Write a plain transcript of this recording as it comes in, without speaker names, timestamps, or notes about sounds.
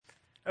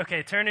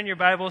Okay, turn in your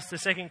Bibles to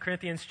 2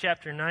 Corinthians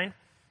chapter 9.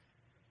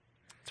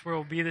 That's where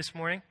we'll be this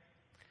morning.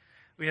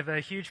 We have a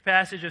huge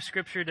passage of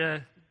Scripture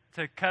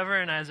to cover,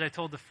 and as I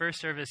told the first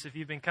service, if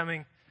you've been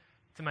coming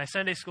to my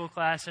Sunday school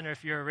class, and or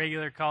if you're a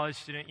regular college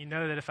student, you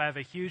know that if I have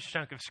a huge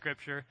chunk of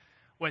Scripture,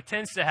 what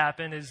tends to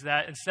happen is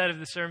that instead of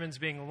the sermons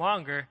being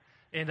longer,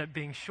 they end up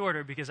being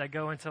shorter because I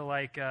go into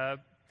like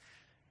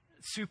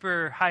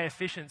super high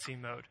efficiency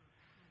mode.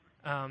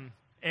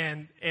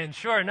 And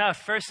sure enough,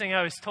 first thing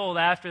I was told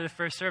after the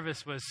first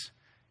service was,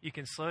 you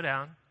can slow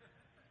down.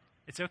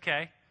 It's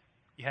okay.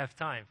 You have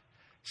time.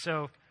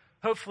 So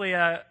hopefully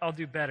I'll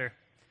do better.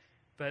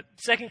 But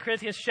 2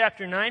 Corinthians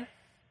chapter 9,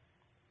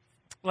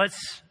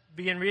 let's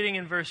begin reading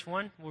in verse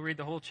 1. We'll read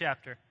the whole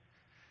chapter.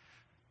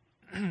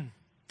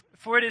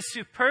 For it is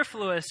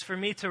superfluous for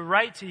me to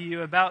write to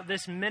you about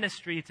this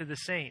ministry to the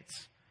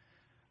saints.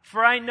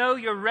 For I know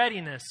your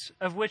readiness,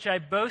 of which I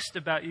boast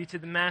about you to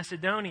the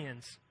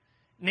Macedonians.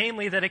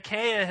 Namely, that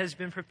Achaia has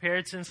been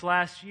prepared since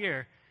last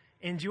year,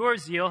 and your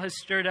zeal has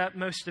stirred up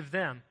most of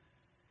them.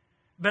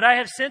 But I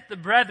have sent the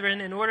brethren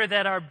in order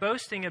that our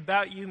boasting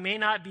about you may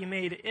not be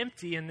made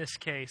empty in this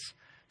case,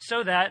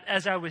 so that,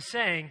 as I was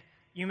saying,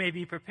 you may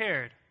be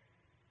prepared.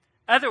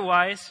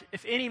 Otherwise,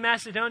 if any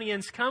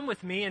Macedonians come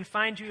with me and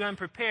find you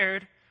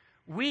unprepared,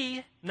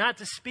 we, not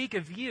to speak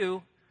of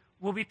you,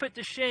 will be put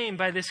to shame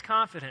by this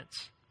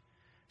confidence.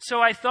 So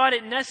I thought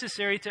it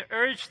necessary to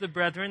urge the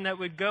brethren that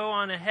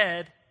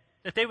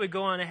they would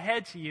go on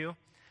ahead to you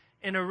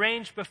and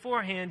arrange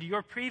beforehand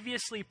your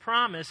previously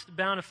promised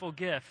bountiful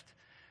gift,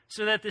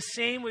 so that the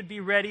same would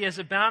be ready as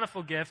a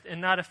bountiful gift and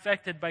not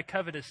affected by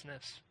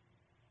covetousness.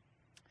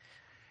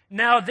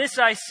 Now this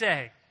I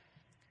say,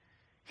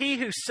 he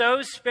who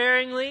sows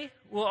sparingly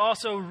will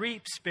also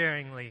reap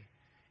sparingly,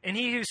 and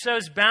he who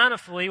sows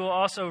bountifully will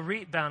also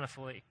reap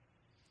bountifully.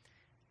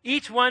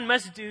 Each one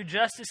must do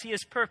just as he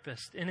has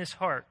purposed in his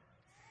heart,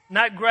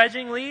 not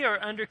grudgingly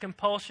or under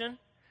compulsion,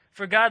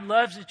 for God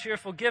loves a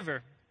cheerful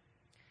giver.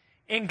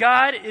 And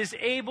God is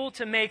able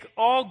to make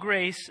all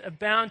grace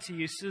abound to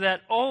you, so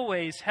that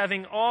always,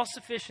 having all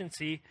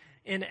sufficiency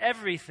in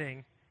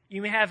everything,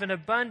 you may have an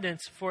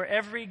abundance for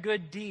every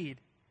good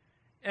deed.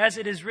 As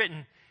it is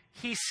written,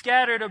 He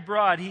scattered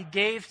abroad, He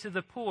gave to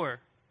the poor.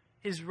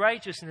 His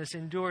righteousness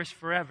endures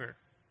forever.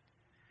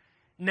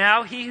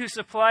 Now he who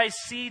supplies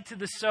seed to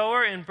the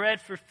sower and bread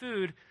for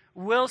food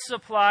will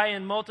supply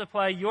and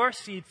multiply your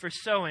seed for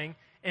sowing,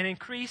 and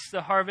increase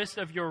the harvest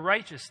of your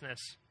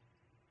righteousness.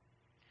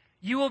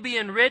 You will be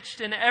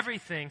enriched in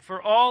everything for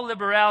all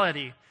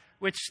liberality,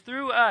 which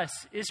through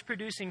us is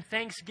producing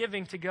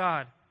thanksgiving to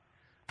God.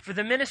 For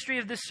the ministry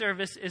of this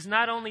service is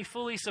not only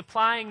fully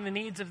supplying the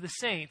needs of the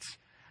saints,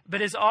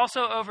 but is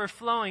also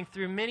overflowing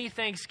through many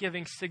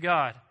thanksgivings to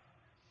God.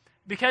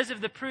 Because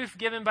of the proof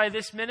given by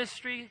this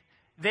ministry,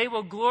 they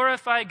will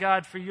glorify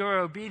God for your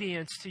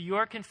obedience to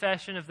your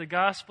confession of the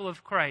gospel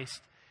of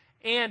Christ,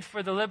 and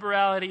for the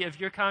liberality of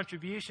your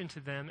contribution to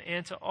them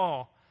and to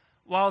all,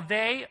 while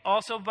they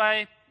also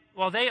by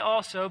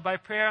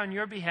prayer on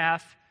your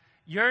behalf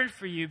yearn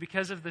for you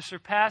because of the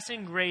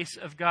surpassing grace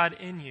of God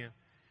in you.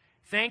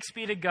 Thanks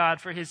be to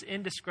God for His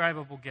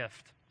indescribable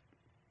gift.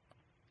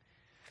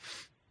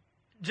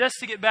 Just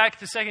to get back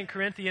to 2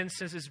 Corinthians,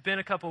 since it's been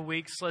a couple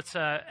weeks, let's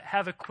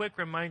have a quick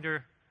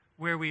reminder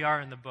where we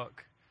are in the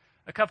book.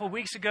 A couple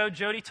weeks ago,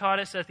 Jody taught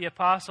us that the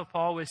Apostle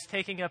Paul was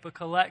taking up a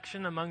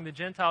collection among the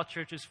Gentile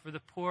churches for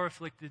the poor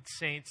afflicted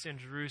saints in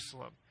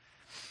Jerusalem.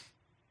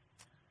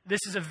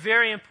 This is a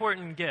very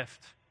important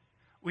gift.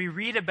 We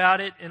read about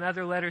it in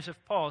other letters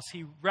of Paul's.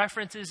 He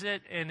references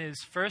it in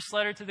his first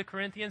letter to the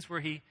Corinthians, where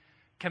he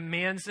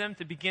commands them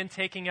to begin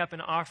taking up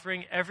an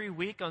offering every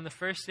week on the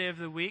first day of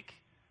the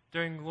week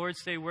during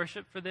Lord's Day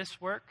worship for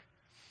this work.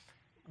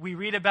 We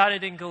read about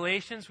it in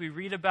Galatians. We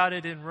read about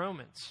it in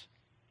Romans.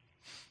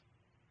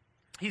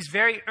 He's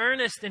very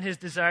earnest in his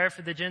desire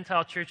for the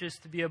Gentile churches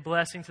to be a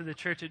blessing to the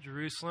church at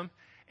Jerusalem,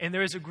 and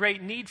there is a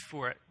great need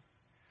for it.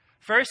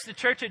 First, the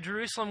church at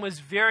Jerusalem was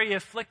very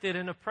afflicted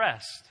and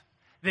oppressed.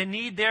 The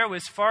need there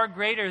was far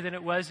greater than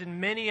it was in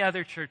many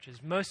other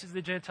churches, most of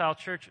the Gentile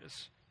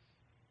churches.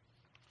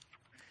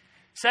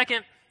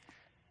 Second,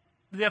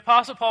 the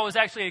Apostle Paul was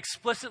actually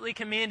explicitly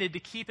commanded to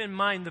keep in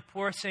mind the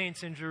poor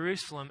saints in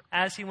Jerusalem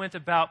as he went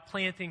about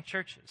planting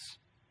churches.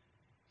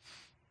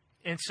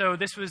 And so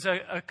this was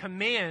a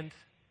command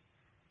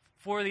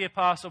for the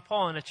Apostle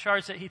Paul, and a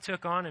charge that he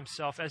took on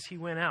himself as he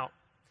went out.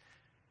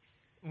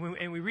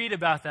 And we read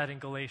about that in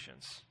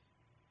Galatians.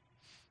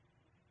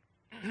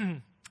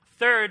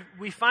 Third,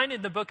 we find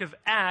in the book of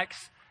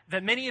Acts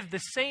that many of the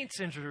saints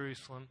in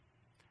Jerusalem,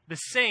 the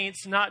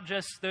saints, not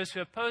just those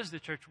who opposed the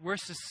church, were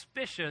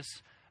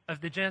suspicious of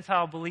the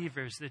Gentile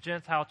believers, the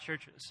Gentile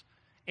churches,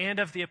 and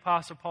of the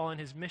Apostle Paul and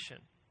his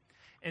mission.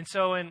 And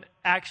so in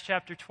Acts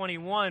chapter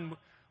 21,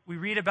 we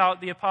read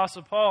about the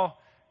Apostle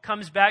Paul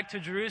comes back to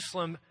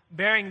Jerusalem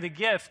bearing the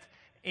gift,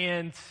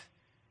 and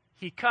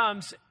he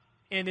comes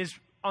and is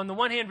on the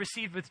one hand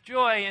received with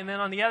joy, and then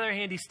on the other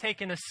hand he's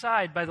taken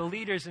aside by the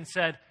leaders and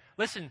said,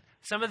 listen,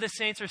 some of the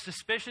saints are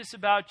suspicious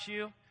about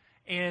you,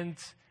 and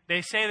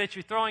they say that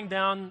you're throwing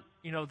down,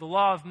 the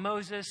law of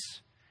Moses,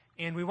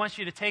 and we want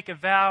you to take a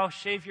vow,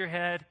 shave your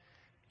head,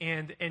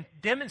 and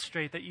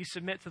demonstrate that you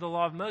submit to the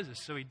law of Moses.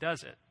 So he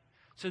does it.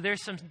 So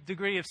there's some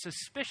degree of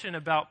suspicion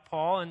about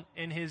Paul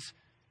and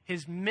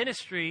his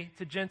ministry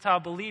to Gentile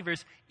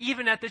believers,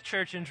 even at the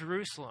church in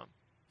Jerusalem.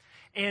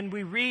 And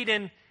we read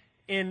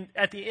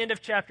at the end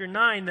of chapter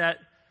 9 that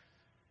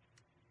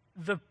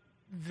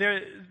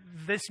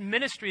this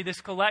ministry, this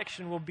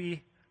collection, will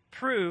be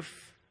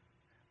proof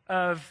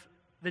of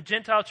the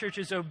Gentile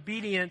church's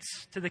obedience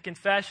to the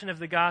confession of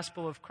the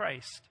gospel of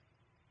Christ,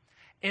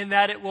 and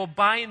that it will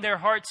bind their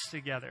hearts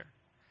together.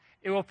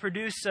 It will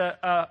produce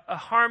a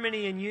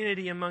harmony and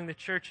unity among the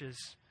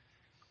churches.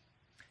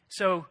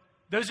 So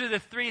those are the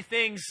three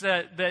things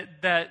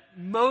that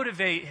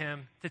motivate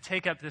him to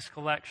take up this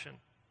collection.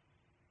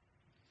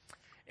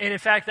 And in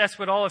fact, that's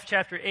what all of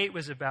chapter 8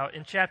 was about.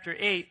 In chapter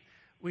 8,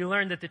 we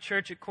learned that the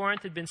church at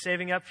Corinth had been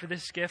saving up for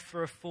this gift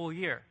for a full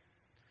year.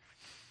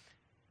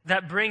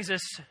 That brings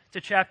us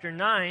to chapter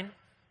 9,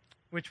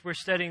 which we're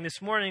studying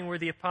this morning, where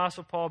the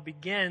Apostle Paul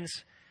begins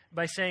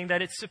by saying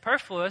that it's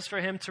superfluous for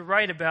him to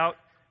write about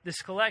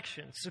this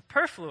collection.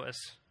 Superfluous.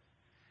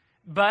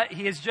 But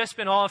he has just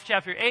spent all of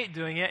chapter 8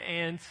 doing it,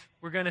 and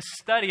we're going to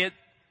study it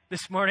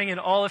this morning in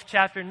all of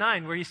chapter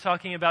 9, where he's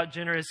talking about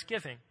generous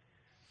giving.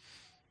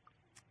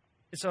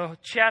 It's a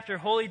chapter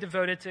wholly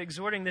devoted to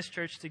exhorting this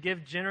church to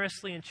give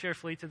generously and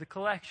cheerfully to the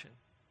collection.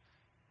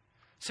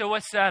 So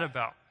what's that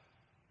about?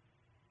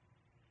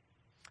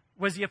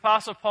 Was the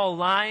Apostle Paul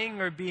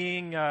lying or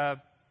being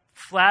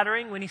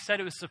flattering when he said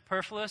it was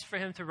superfluous for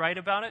him to write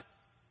about it?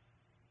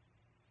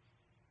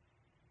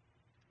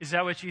 Is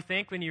that what you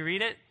think when you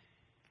read it?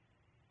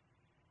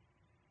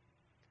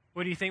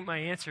 What do you think my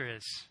answer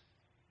is?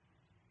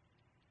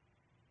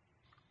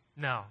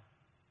 No.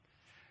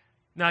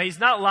 Now, he's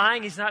not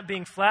lying. He's not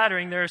being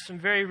flattering. There are some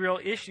very real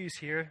issues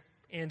here,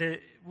 and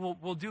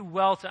we'll do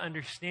well to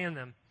understand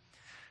them.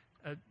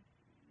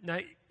 Now,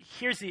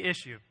 here's the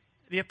issue.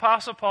 The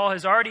Apostle Paul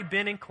has already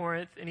been in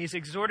Corinth, and he's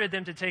exhorted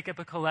them to take up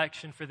a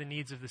collection for the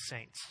needs of the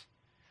saints.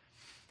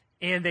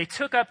 And they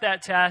took up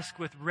that task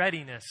with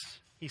readiness,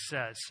 he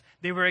says.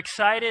 They were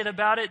excited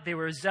about it. They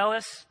were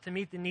zealous to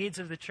meet the needs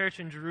of the church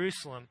in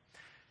Jerusalem.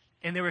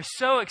 And they were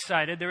so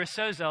excited, they were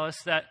so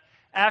zealous, that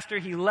after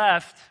he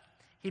left,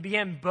 he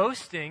began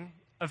boasting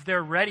of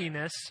their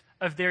readiness,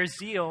 of their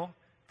zeal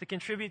to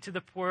contribute to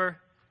the poor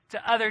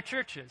to other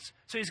churches.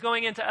 So he's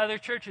going into other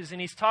churches, and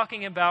he's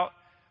talking about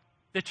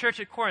the church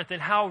at Corinth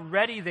and how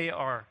ready they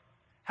are,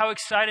 how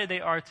excited they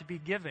are to be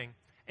giving.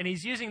 And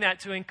he's using that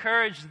to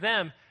encourage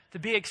them to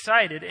be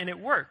excited, and it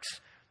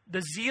works.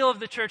 The zeal of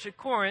the church at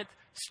Corinth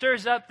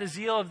stirs up the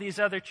zeal of these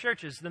other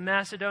churches, the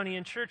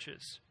Macedonian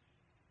churches.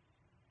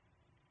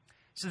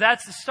 So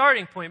that's the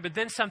starting point, but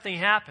then something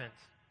happened.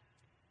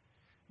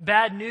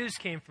 Bad news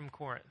came from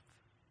Corinth.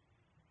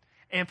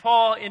 And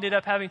Paul ended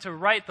up having to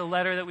write the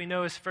letter that we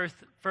know as 1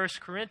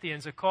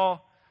 Corinthians, a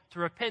call to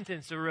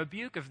repentance, a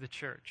rebuke of the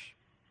church.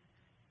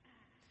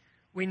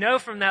 We know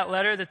from that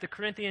letter that the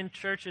Corinthian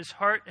church's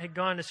heart had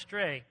gone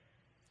astray.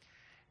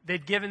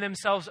 They'd given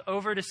themselves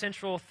over to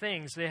sensual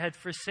things. They had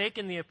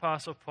forsaken the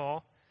Apostle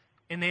Paul,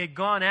 and they had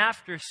gone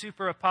after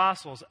super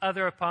apostles,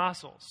 other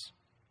apostles.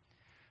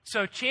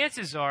 So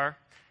chances are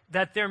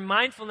that their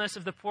mindfulness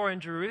of the poor in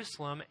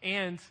Jerusalem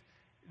and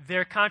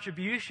their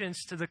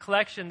contributions to the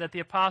collection that the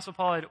Apostle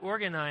Paul had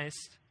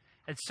organized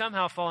had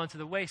somehow fallen to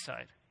the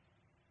wayside.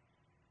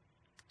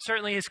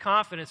 Certainly his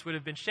confidence would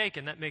have been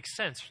shaken. That makes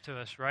sense to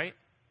us, right?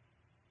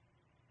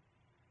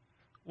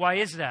 Why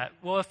is that?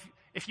 Well,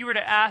 if you were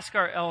to ask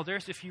our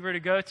elders, if you were to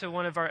go to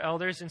one of our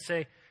elders and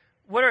say,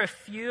 what are a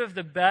few of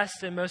the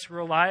best and most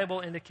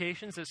reliable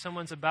indications that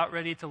someone's about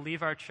ready to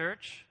leave our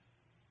church?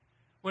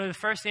 One of the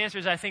first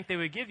answers I think they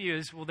would give you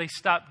is, well, they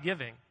stopped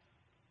giving.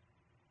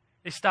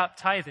 They stopped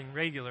tithing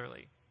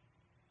regularly.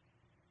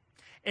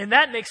 And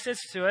that makes sense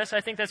to us.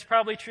 I think that's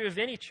probably true of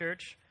any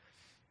church.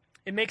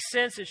 It makes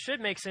sense, it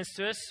should make sense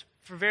to us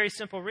for a very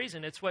simple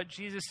reason. It's what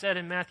Jesus said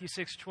in Matthew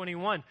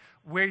 6:21.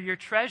 Where your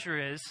treasure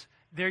is,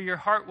 there your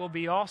heart will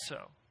be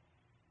also.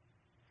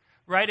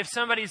 Right? If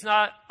somebody's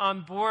not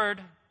on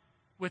board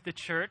with the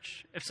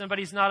church, if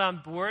somebody's not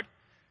on board,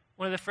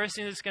 one of the first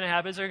things that's going to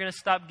happen is they're going to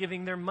stop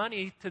giving their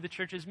money to the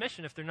church's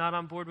mission if they're not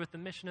on board with the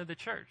mission of the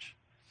church.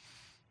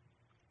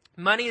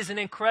 Money is an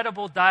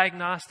incredible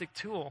diagnostic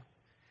tool.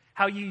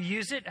 How you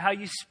use it, how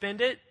you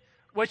spend it,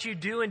 what you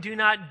do and do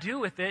not do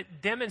with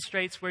it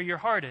demonstrates where your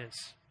heart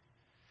is.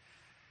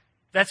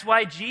 That's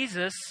why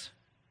Jesus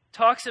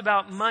talks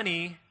about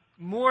money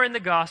more in the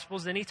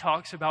Gospels than he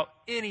talks about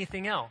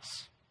anything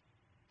else.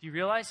 Do you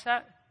realize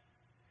that?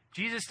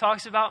 Jesus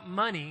talks about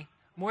money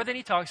more than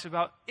he talks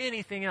about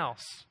anything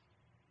else.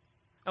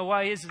 Now,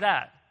 why is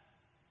that?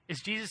 Is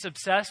Jesus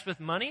obsessed with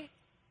money?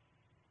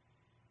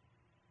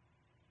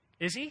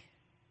 Is he?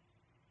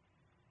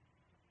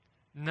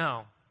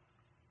 No.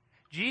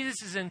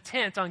 Jesus is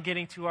intent on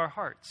getting to our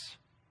hearts.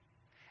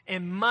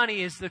 And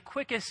money is the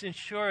quickest and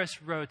surest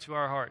road to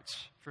our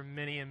hearts for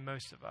many and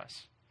most of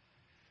us.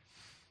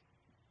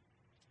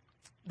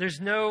 There's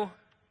no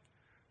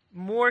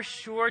more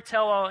sure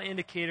tell-all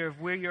indicator of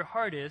where your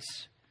heart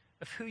is,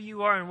 of who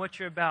you are and what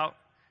you're about,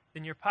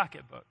 than your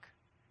pocketbook.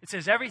 It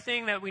says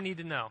everything that we need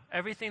to know,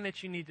 everything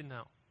that you need to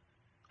know,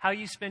 how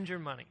you spend your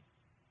money.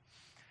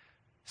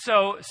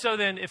 So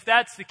then, if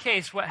that's the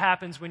case, what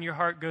happens when your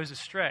heart goes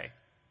astray,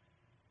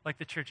 like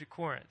the church at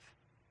Corinth?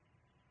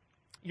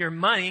 Your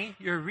money,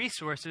 your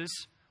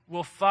resources,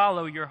 will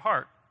follow your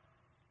heart.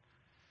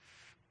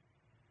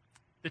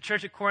 The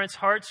church at Corinth's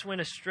hearts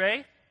went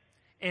astray,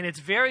 and it's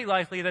very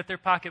likely that their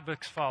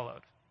pocketbooks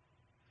followed.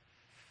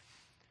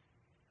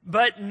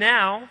 But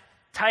now,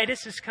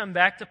 Titus has come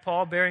back to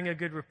Paul bearing a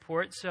good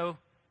report, so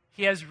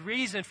he has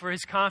reason for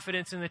his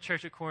confidence in the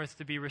church at Corinth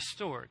to be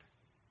restored.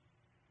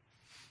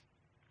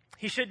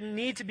 He shouldn't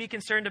need to be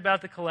concerned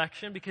about the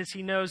collection because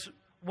he knows,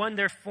 one,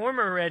 their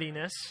former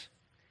readiness,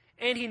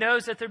 and he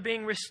knows that they're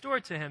being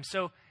restored to him.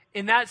 So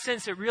in that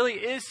sense, it really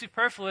is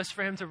superfluous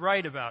for him to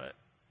write about it.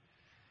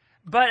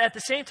 But at the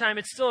same time,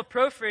 it's still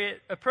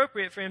appropriate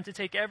for him to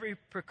take every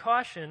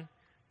precaution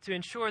to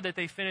ensure that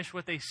they finish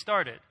what they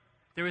started.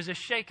 There was a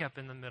shakeup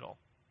in the middle.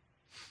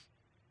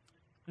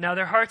 Now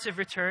their hearts have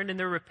returned and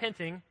they're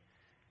repenting,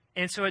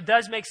 and so it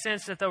does make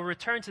sense that they'll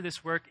return to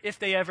this work if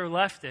they ever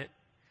left it.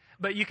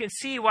 But you can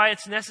see why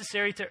it's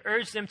necessary to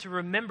urge them to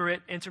remember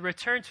it and to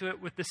return to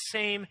it with the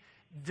same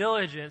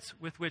diligence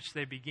with which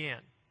they began.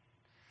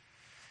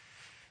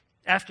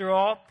 After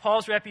all,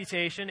 Paul's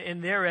reputation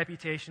and their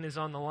reputation is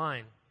on the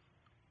line.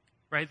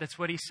 Right? That's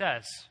what he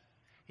says.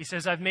 He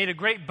says, I've made a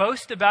great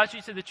boast about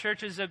you to the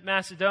churches of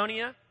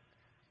Macedonia.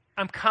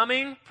 I'm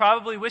coming,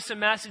 probably with some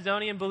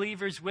Macedonian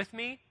believers with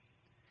me.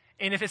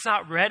 And if it's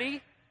not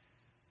ready,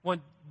 well,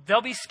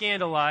 they'll be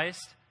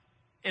scandalized,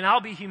 and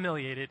I'll be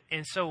humiliated,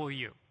 and so will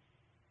you.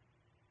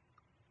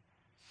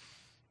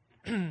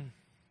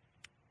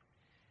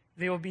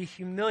 They will be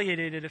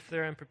humiliated if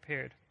they're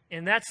unprepared.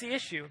 And that's the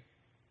issue.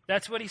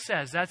 That's what he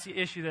says. That's the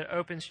issue that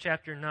opens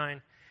chapter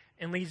 9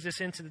 and leads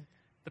us into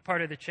the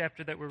part of the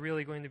chapter that we're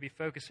really going to be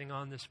focusing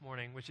on this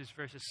morning, which is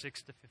verses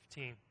 6 to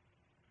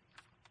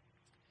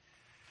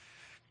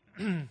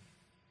 15.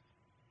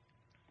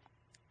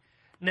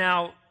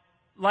 Now,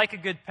 like a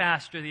good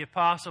pastor, the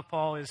Apostle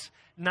Paul is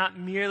not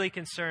merely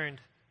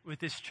concerned with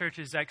this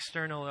church's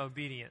external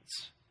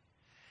obedience.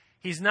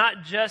 He's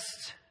not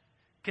just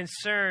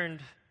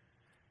concerned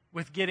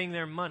with getting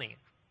their money.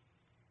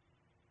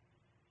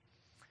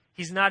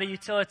 He's not a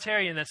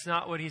utilitarian. That's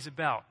not what he's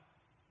about.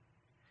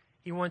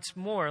 He wants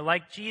more.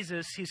 Like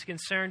Jesus, he's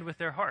concerned with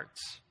their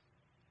hearts.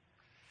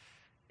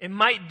 It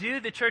might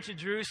do the church at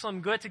Jerusalem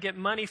good to get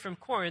money from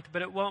Corinth,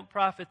 but it won't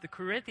profit the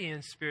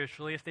Corinthians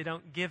spiritually if they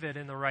don't give it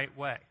in the right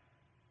way.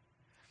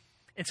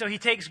 And so he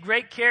takes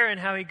great care in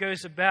how he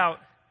goes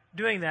about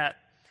doing that.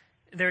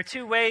 There are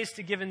two ways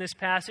to give in this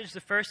passage.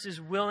 The first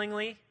is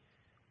willingly,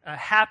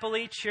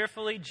 happily,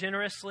 cheerfully,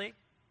 generously.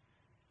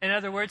 In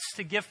other words,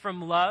 to give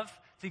from love,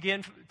 to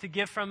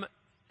give from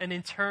an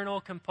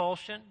internal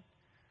compulsion.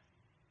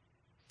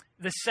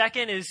 The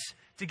second is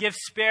to give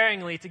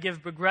sparingly, to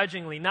give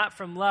begrudgingly, not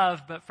from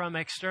love, but from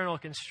external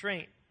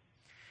constraint.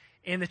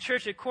 And the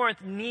church at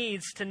Corinth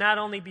needs to not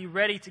only be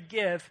ready to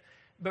give,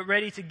 but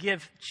ready to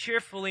give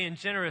cheerfully and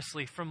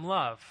generously from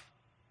love.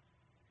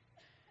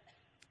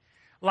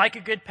 Like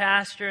a good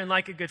pastor and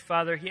like a good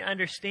father, he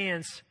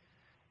understands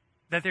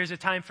that there's a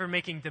time for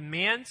making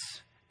demands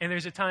and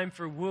there's a time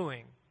for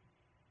wooing.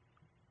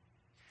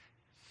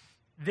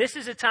 This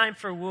is a time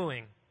for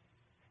wooing.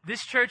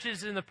 This church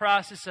is in the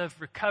process of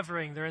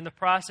recovering. They're in the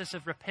process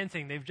of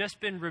repenting. They've just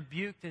been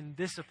rebuked and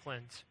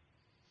disciplined.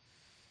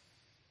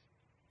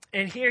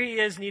 And here he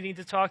is needing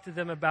to talk to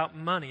them about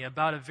money,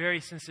 about a very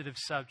sensitive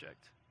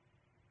subject.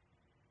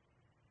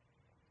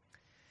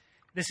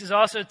 This is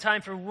also a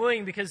time for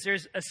wooing because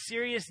there's a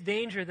serious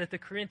danger that the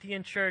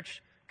Corinthian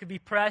church could be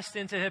pressed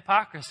into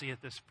hypocrisy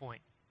at this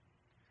point.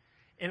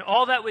 And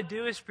all that would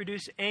do is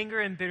produce anger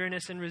and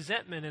bitterness and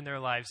resentment in their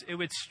lives. It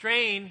would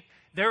strain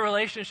their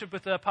relationship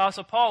with the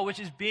Apostle Paul, which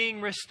is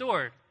being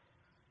restored.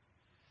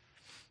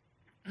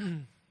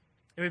 It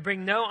would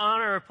bring no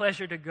honor or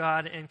pleasure to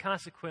God, and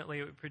consequently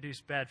it would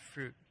produce bad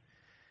fruit.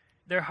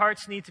 Their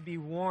hearts need to be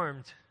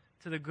warmed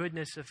to the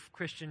goodness of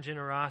Christian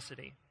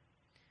generosity.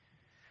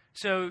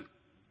 So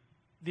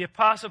the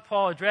Apostle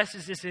Paul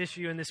addresses this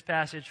issue in this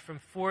passage from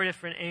 4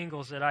 different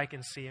angles that I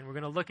can see, and we're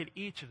going to look at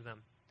each of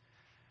them.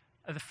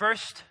 The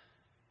first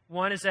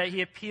one is that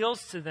he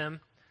appeals to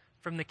them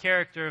from the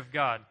character of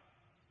God.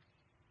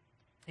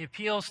 He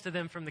appeals to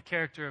them from the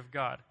character of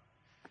God.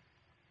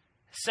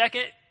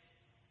 Second,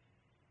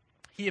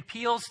 he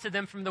appeals to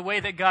them from the way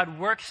that God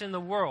works in the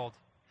world,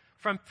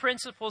 from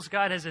principles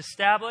God has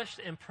established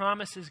and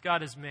promises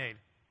God has made.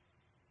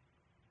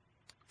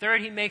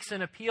 Third, he makes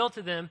an appeal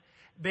to them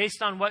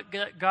based on what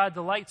God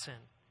delights in,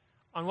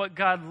 on what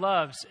God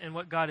loves and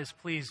what God is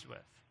pleased with.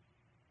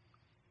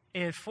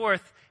 And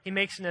fourth, he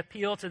makes an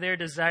appeal to their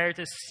desire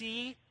to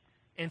see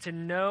and to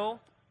know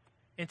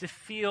and to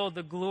feel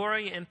the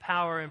glory and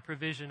power and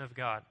provision of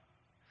God.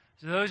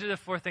 So those are the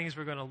 4 things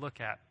we're going to look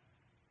at.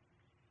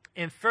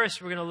 And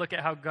first, we're going to look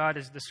at how God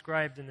is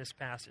described in this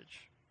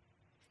passage.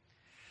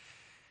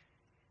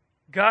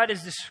 God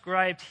is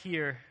described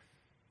here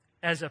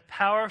as a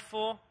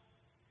powerful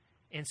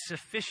and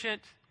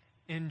sufficient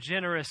and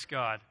generous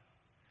God,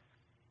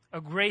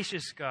 a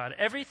gracious God.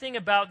 Everything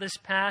about this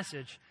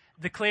passage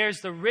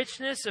declares the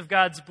richness of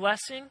God's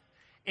blessing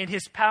and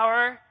his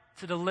power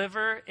to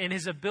deliver and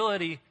his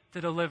ability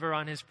to deliver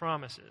on his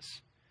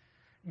promises.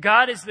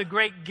 God is the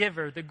great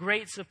giver, the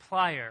great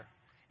supplier,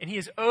 and he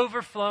is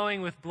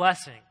overflowing with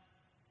blessing.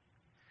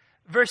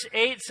 Verse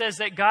 8 says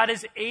that God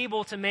is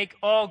able to make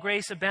all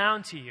grace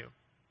abound to you.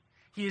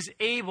 He is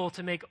able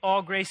to make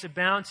all grace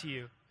abound to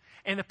you.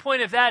 And the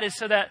point of that is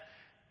so that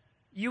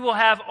you will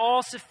have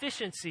all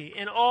sufficiency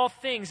in all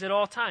things at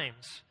all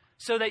times,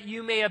 so that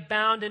you may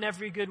abound in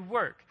every good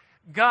work.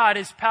 God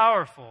is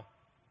powerful.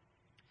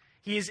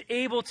 He is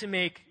able to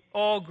make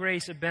all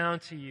grace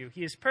abound to you.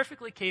 He is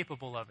perfectly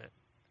capable of it.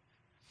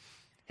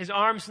 His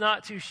arm's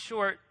not too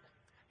short.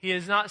 He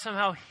is not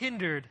somehow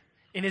hindered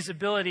in his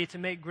ability to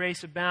make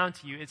grace abound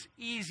to you. It's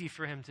easy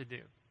for him to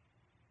do.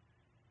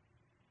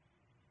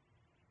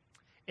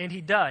 And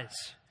he does.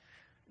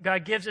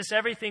 God gives us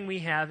everything we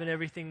have and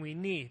everything we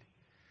need.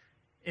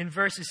 In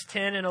verses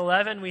 10 and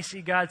 11, we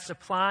see God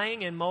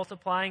supplying and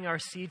multiplying our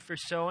seed for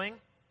sowing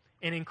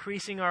and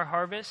increasing our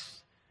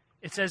harvest.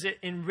 It says it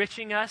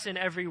enriching us in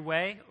every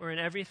way or in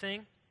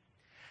everything.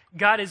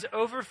 God is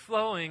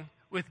overflowing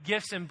with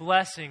gifts and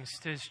blessings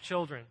to his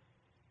children.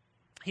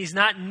 He's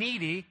not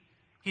needy.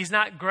 He's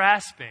not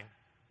grasping.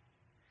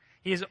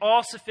 He is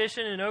all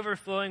sufficient and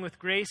overflowing with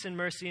grace and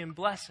mercy and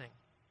blessing.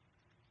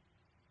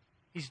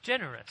 He's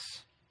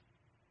generous.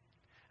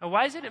 Now,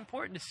 why is it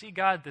important to see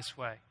God this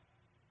way?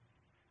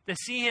 To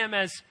see him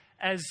as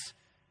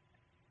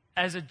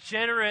a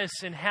generous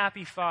and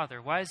happy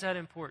Father. Why is that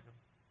important?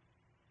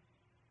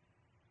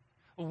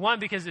 Well, one,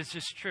 because it's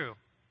just true.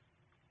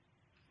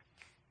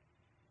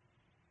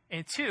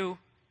 And two,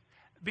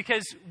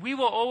 because we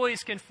will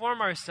always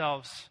conform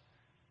ourselves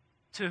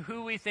to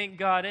who we think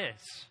God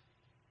is.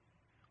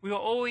 We will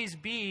always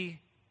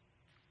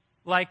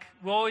we'll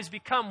always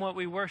become what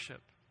we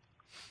worship.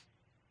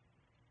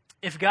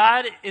 If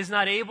God is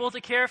not able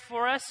to care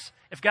for us,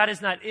 if God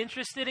is not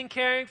interested in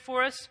caring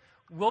for us,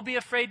 we'll be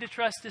afraid to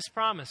trust his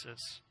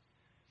promises.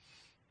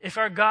 If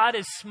our God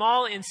is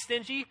small and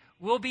stingy,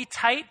 we'll be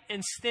tight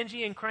and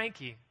stingy and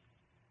cranky.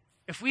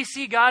 If we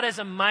see God as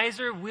a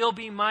miser, we'll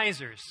be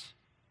misers.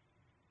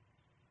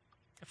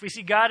 If we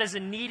see God as a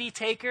needy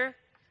taker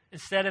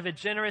instead of a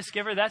generous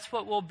giver, that's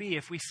what we'll be.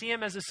 If we see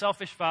him as a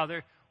selfish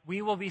father,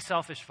 we will be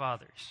selfish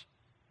fathers.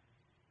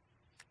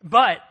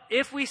 But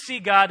if we see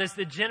God as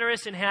the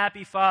generous and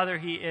happy Father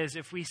he is,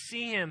 if we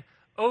see him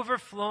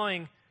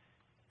overflowing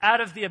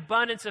out of the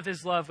abundance of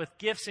his love with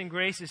gifts and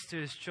graces to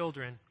his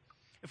children,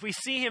 if we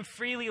see him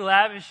freely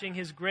lavishing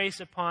his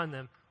grace upon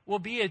them, we'll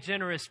be a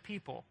generous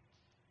people.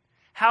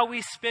 How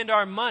we spend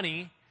our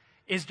money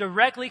is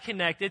directly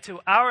connected to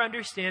our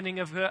understanding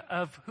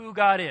of who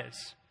God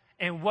is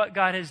and what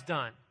God has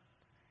done.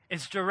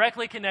 It's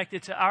directly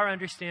connected to our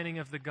understanding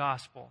of the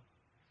gospel.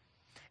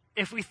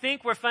 If we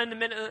think we're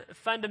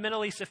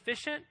fundamentally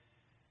sufficient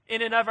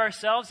in and of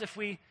ourselves, if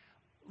we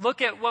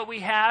look at what we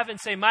have and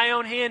say, my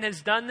own hand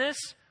has done this,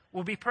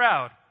 we'll be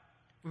proud.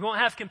 We won't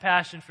have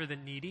compassion for the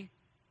needy.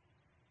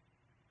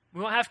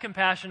 We won't have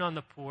compassion on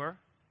the poor.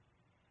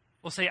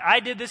 We'll say, I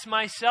did this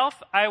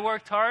myself. I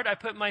worked hard. I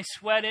put my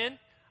sweat in.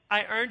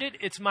 I earned it.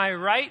 It's my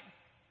right.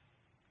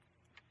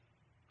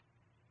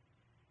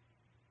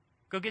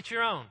 Go get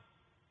your own.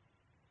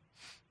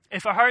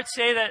 If our hearts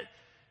say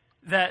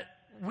that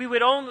we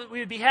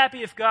would be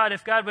happy if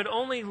God would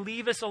only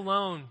leave us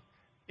alone,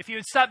 if he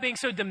would stop being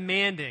so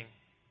demanding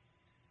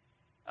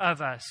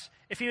of us,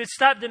 if he would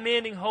stop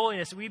demanding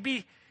holiness, we'd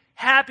be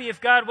happy if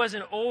God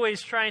wasn't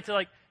always trying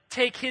to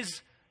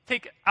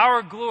take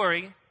our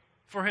glory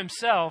for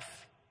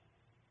himself.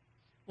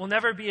 We'll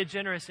never be a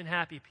generous and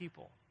happy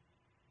people.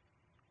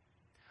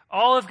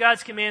 All of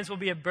God's commands will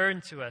be a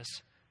burden to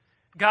us.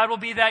 God will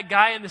be that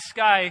guy in the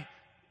sky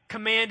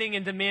commanding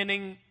and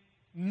demanding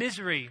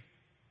misery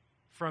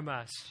from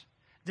us,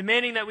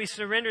 demanding that we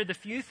surrender the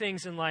few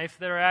things in life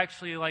that are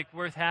actually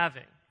worth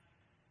having,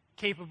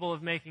 capable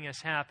of making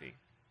us happy.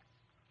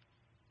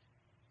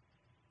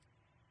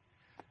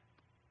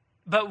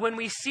 But when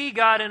we see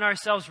God in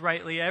ourselves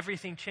rightly,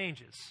 everything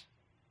changes.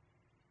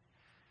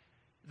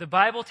 The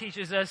Bible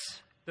teaches us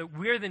that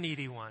we're the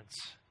needy ones,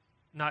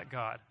 not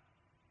God.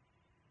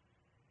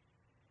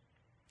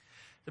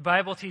 The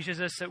Bible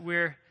teaches us that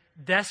we're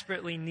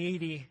desperately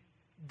needy,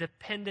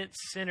 dependent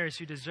sinners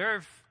who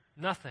deserve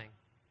nothing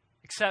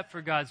except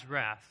for God's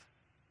wrath.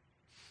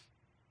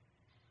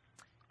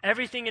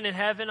 Everything in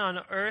heaven on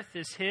earth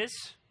is his.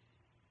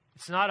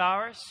 It's not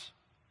ours.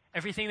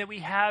 Everything that we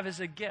have is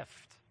a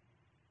gift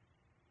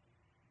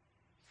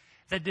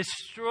that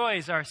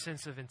destroys our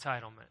sense of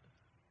entitlement.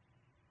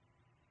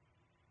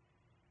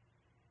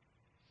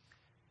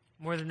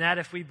 More than that,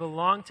 if we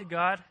belong to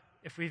God,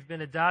 if we've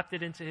been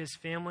adopted into his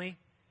family,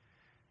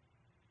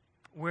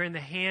 we're in the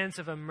hands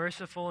of a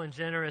merciful and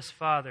generous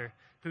Father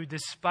who,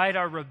 despite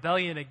our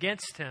rebellion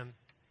against him,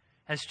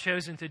 has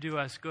chosen to do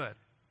us good.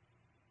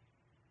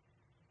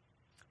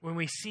 when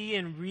we see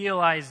and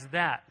realize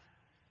that,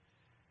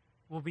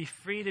 we'll be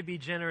free to be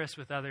generous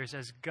with others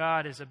as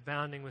God is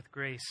abounding with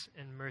grace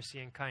and mercy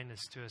and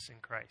kindness to us in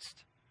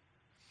Christ.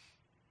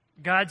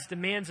 God's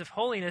demands of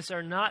holiness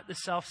are not the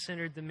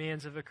self-centered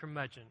demands of a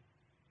curmudgeon.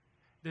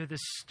 They're the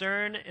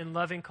stern and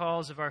loving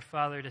calls of our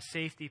Father to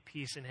safety,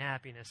 peace, and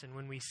happiness. And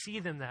when we see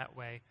them that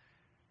way,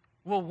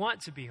 we'll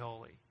want to be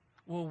holy.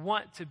 We'll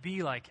want to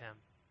be like Him.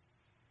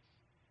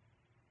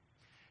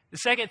 The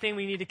second thing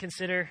we need to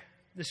consider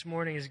this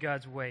morning is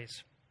God's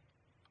ways.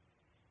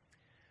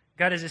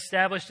 God has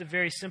established a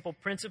very simple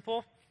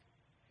principle,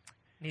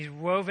 and He's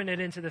woven it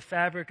into the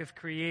fabric of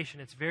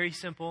creation. It's very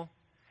simple.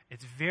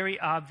 It's very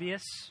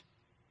obvious.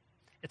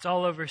 It's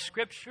all over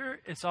Scripture.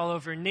 It's all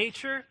over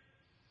nature.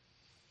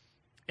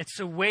 It's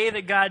the way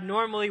that God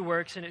normally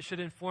works, and it should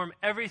inform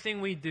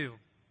everything we do.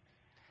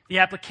 The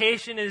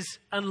application is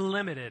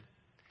unlimited,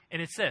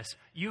 and it's this: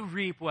 you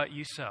reap what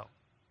you sow.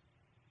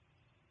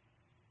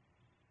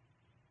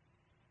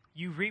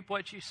 You reap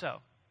what you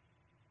sow.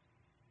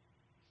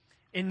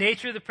 In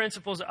nature, the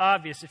principle is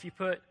obvious. If you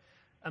put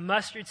a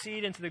mustard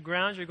seed into the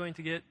ground, you're going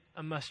to get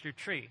a mustard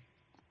tree.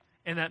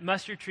 And that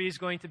mustard tree is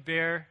going to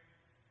bear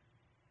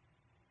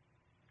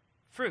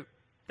fruit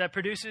that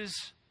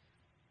produces...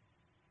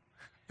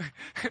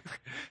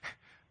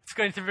 it's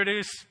going to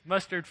produce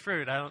mustard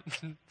fruit. I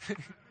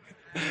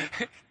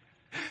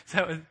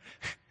don't...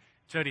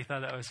 Jody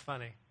thought that was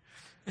funny.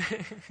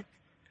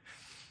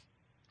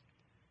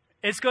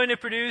 It's going to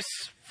produce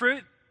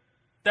fruit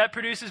that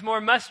produces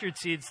more mustard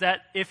seeds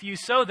that, if you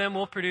sow them,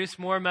 will produce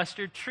more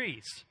mustard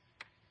trees.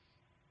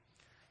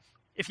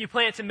 If you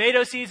plant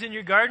tomato seeds in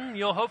your garden,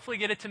 you'll hopefully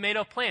get a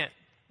tomato plant.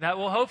 That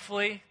will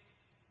hopefully,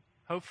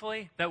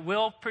 that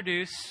will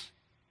produce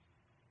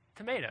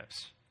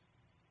tomatoes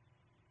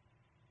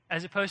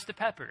as opposed to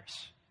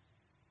peppers.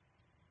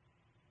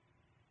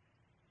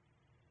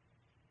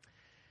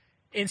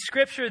 In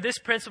Scripture, this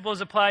principle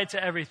is applied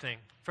to everything,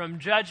 from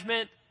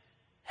judgment,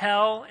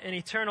 hell, and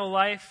eternal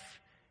life,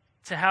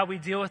 to how we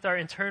deal with our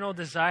internal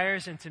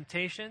desires and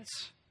temptations.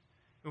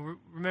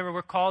 Remember,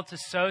 we're called to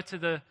sow to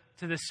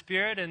the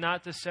Spirit and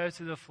not to sow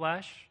to the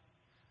flesh.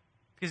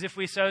 Because if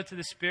we sow to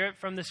the Spirit,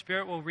 from the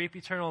Spirit we'll reap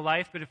eternal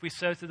life. But if we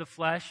sow to the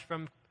flesh,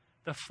 from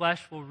the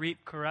flesh we'll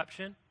reap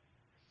corruption.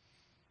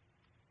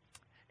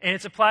 And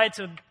it's applied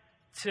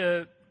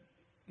to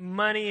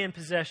money and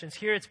possessions.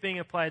 Here it's being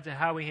applied to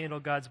how we handle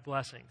God's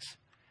blessings.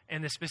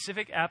 And the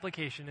specific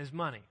application is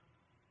money.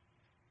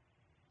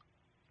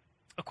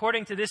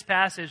 According to this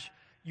passage,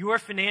 your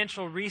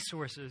financial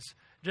resources,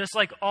 just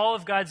like all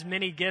of God's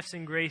many gifts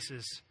and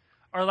graces,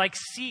 are like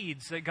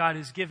seeds that God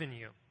has given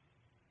you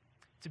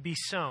to be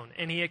sown.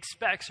 And He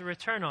expects a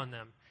return on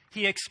them.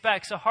 He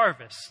expects a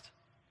harvest.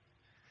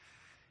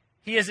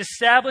 He has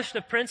established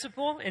a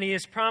principle, and He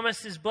has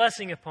promised His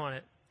blessing upon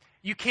it.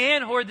 You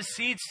can hoard the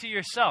seeds to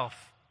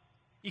yourself.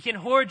 You can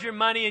hoard your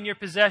money and your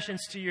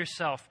possessions to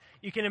yourself.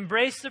 You can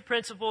embrace the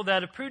principle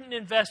that a prudent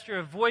investor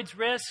avoids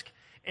risk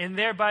and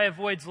thereby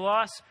avoids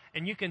loss,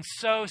 and you can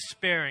sow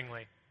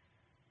sparingly.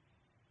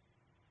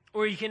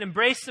 Or you can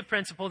embrace the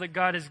principle that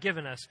God has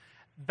given us.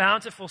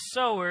 Bountiful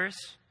sowers,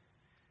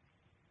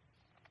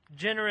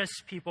 generous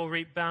people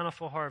reap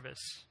bountiful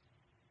harvests.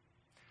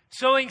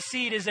 Sowing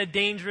seed is a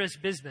dangerous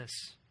business.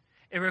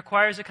 It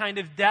requires a kind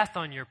of death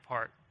on your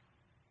part.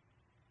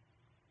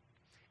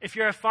 If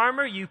you're a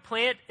farmer, you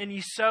plant and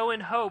you sow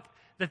in hope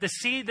that the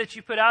seed that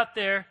you put out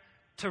there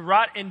to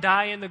rot and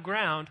die in the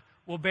ground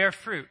will bear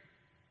fruit.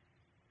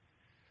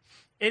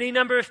 Any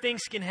number of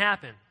things can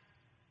happen.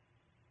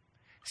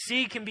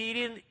 Seed can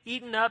be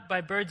eaten up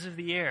by birds of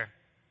the air.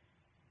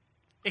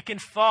 It can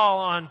fall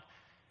on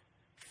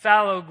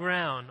fallow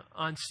ground,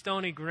 on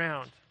stony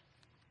ground.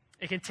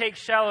 It can take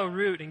shallow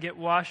root and get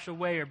washed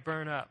away or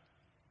burn up.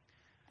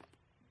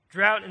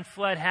 Drought and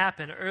flood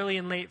happen. Early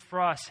and late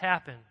frosts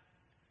happen.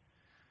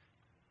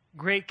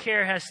 Great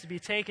care has to be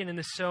taken in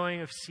the sowing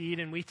of seed,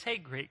 and we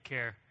take great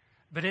care.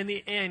 But in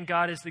the end,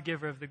 God is the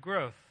giver of the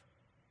growth.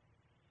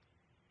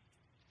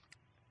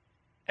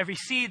 Every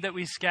seed that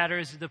we scatter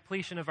is a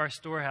depletion of our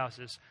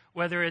storehouses,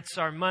 whether it's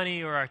our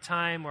money or our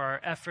time or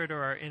our effort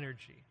or our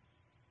energy.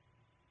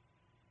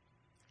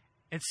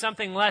 It's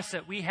something less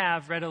that we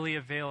have readily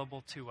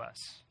available to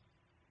us.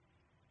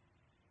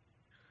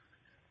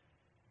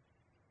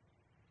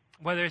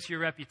 Whether it's your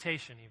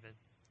reputation even.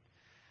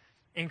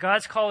 And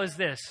God's call is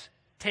this: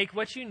 take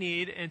what you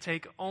need and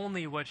take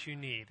only what you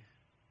need.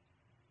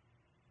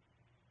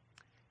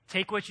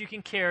 Take what you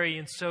can carry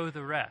and sow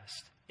the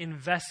rest.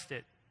 Invest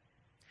it.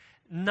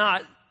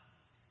 Not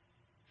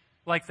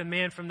like the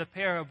man from the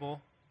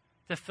parable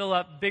to fill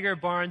up bigger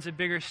barns and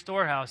bigger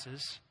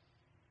storehouses,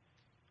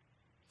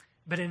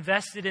 but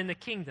invest it in the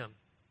kingdom.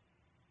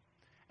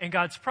 And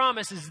God's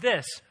promise is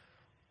this: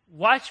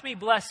 watch me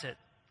bless it.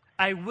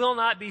 I will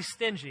not be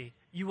stingy.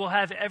 You will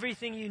have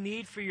everything you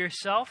need for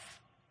yourself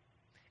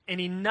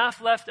and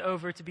enough left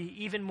over to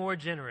be even more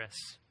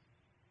generous.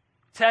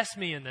 Test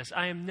me in this.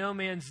 I am no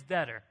man's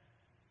debtor.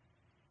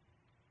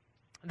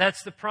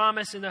 That's the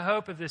promise and the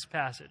hope of this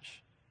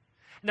passage.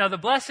 Now, the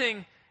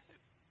blessing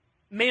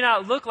may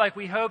not look like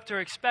we hoped or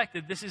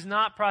expected. This is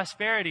not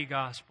prosperity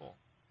gospel.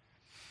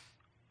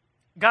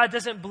 God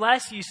doesn't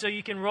bless you so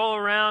you can roll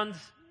around,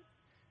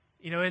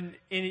 in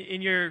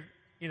your,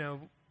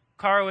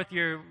 car with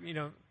your,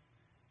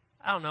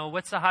 I don't know,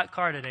 what's the hot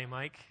car today,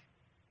 Mike?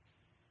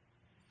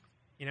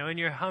 In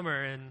your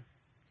Hummer and,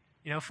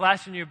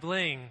 flashing your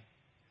bling,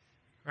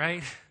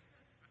 right?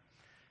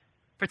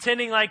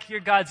 Pretending like you're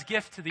God's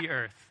gift to the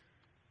earth.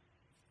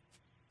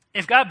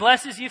 If God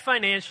blesses you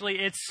financially,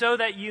 it's so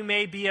that you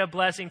may be a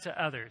blessing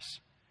to others.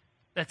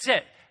 That's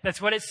it.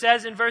 That's what it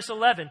says in verse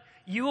 11.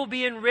 You will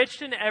be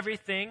enriched in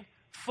everything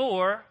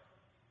for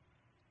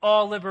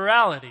all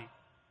liberality.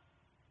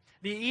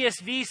 The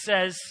ESV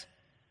says,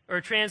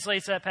 or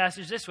translates that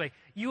passage this way,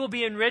 you will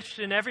be enriched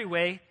in every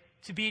way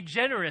to be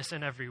generous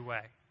in every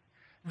way.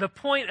 The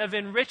point of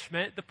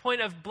enrichment, the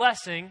point of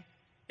blessing,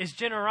 is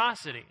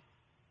generosity.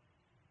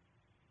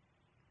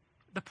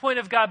 The point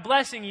of God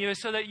blessing you is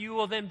so that you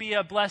will then be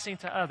a blessing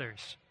to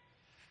others.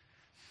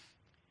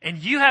 And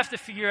you have to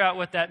figure out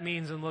what that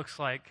means and looks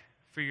like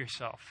for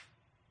yourself.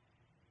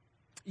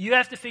 You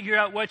have to figure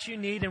out what you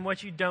need and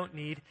what you don't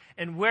need,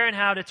 and where and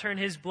how to turn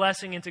His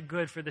blessing into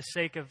good for the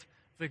sake of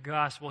the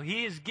gospel.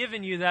 He has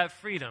given you that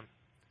freedom.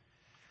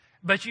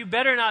 But you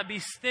better not be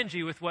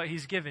stingy with what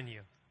He's given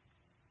you,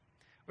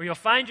 or you'll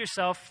find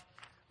yourself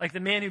like the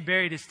man who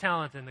buried his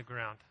talent in the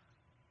ground.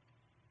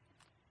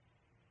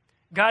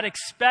 God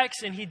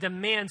expects and He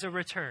demands a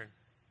return.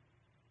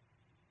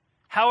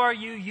 How are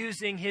you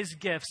using His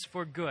gifts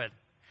for good?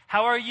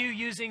 How are you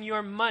using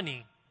your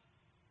money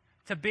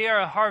to bear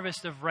a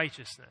harvest of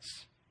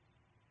righteousness?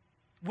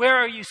 Where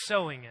are you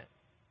sowing it?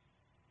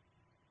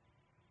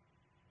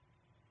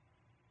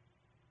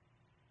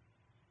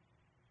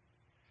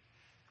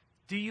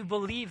 Do you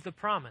believe the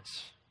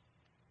promise?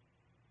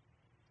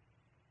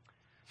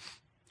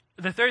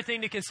 The third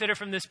thing to consider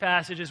from this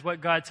passage is what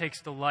God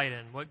takes delight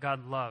in, what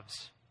God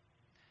loves.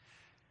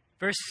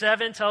 Verse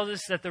 7 tells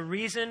us that the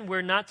reason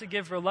we're not to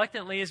give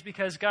reluctantly is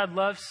because God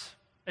loves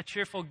a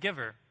cheerful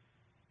giver.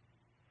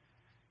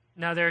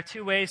 Now, there are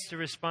two ways to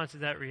respond to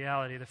that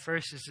reality. The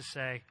first is to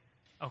say,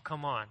 oh,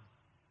 come on.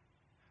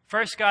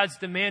 First, God's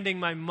demanding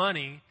my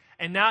money,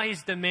 and now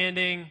He's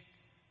demanding,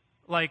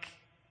 my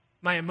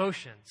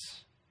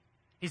emotions.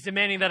 He's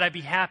demanding that I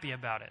be happy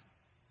about it.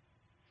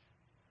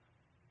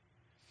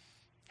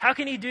 How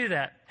can He do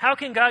that? How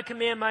can God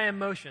command my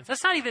emotions?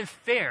 That's not even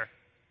fair.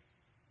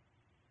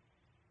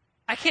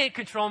 I can't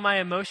control my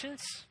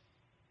emotions.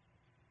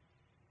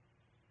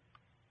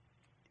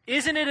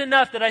 Isn't it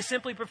enough that I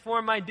simply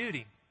perform my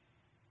duty?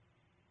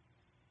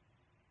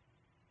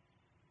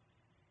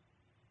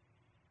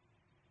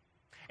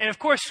 And of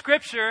course,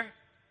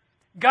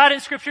 God in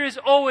Scripture is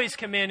always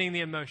commanding the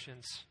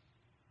emotions.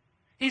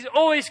 He's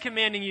always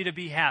commanding you to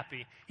be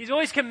happy. He's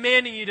always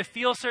commanding you to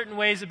feel certain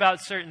ways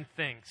about certain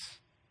things.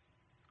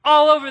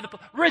 All over the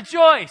place.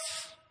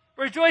 Rejoice!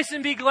 Rejoice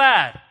and be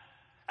glad.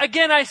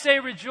 Again, I say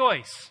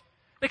rejoice.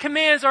 The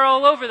commands are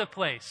all over the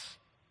place.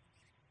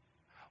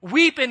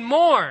 Weep and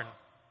mourn.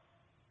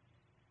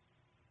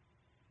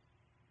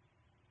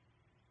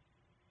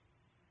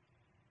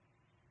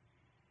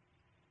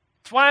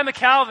 That's why I'm a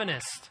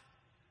Calvinist.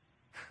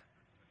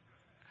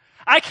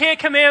 I can't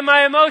command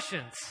my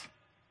emotions.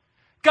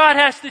 God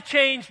has to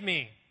change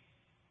me.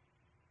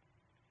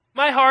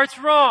 My heart's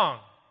wrong.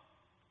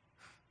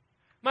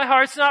 My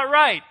heart's not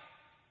right.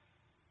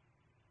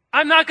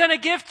 I'm not going to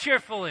give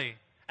cheerfully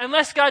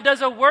unless God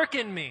does a work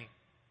in me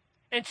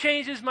and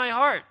changes my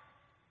heart.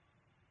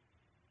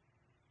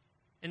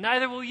 And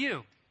neither will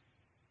you.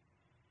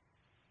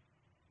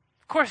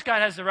 Of course,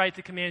 God has the right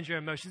to command your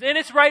emotions, and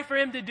it's right for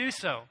Him to do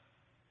so.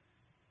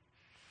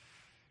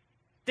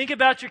 Think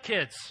about your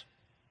kids.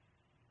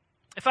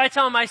 If I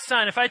tell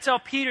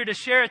Peter to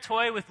share a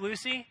toy with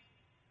Lucy,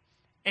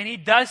 and he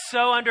does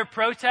so under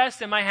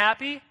protest, am I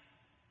happy?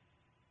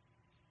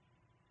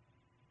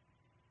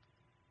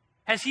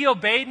 Has he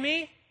obeyed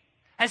me?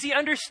 Has he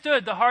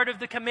understood the heart of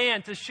the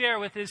command to share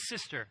with his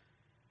sister?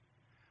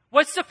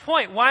 What's the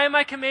point? Why am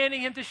I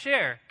commanding him to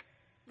share?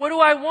 What do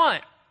I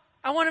want?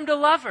 I want him to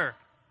love her.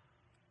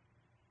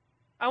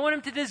 I want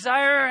him to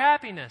desire her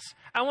happiness.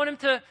 I want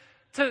him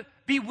to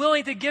be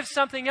willing to give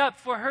something up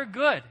for her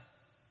good.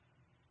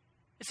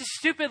 It's a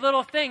stupid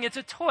little thing. It's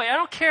a toy. I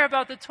don't care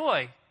about the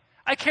toy.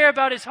 I care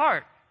about his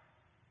heart.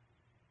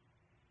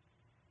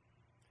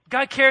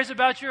 God cares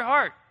about your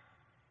heart.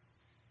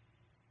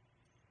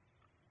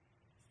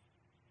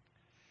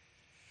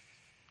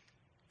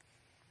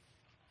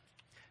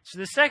 So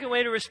the second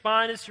way to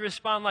respond is to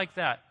respond like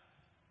that.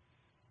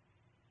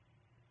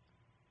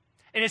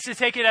 And it's to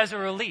take it as a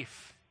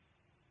relief.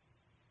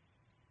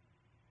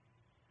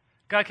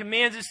 God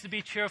commands us to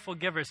be cheerful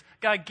givers.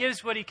 God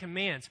gives what He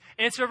commands.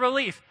 And it's a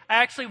relief. I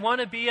actually want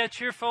to be a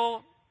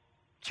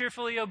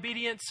cheerfully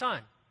obedient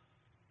son.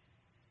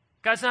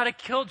 God's not a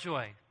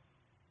killjoy.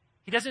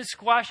 He doesn't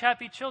squash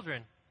happy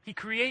children. He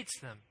creates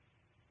them.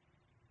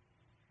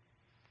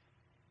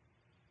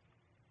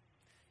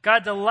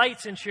 God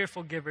delights in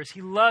cheerful givers.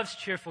 He loves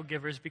cheerful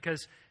givers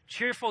because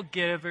cheerful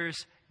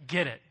givers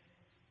get it.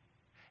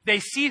 They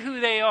see who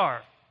they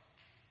are.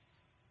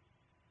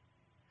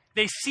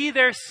 They see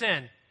their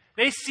sin.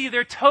 They see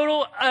their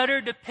total,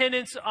 utter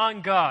dependence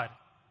on God.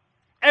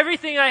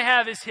 Everything I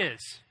have is His.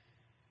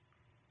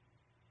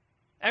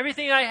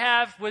 Everything I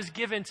have was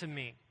given to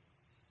me.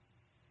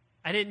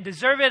 I didn't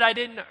deserve it. I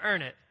didn't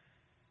earn it.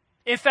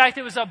 In fact,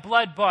 it was a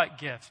blood-bought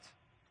gift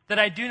that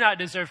I do not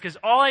deserve, because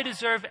all I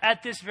deserve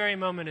at this very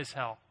moment is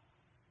hell.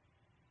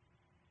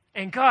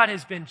 And God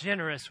has been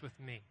generous with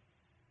me.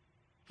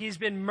 He's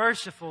been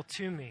merciful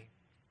to me.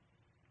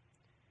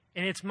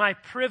 And it's my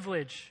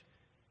privilege.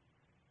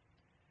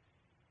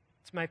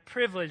 It's my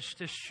privilege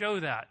to show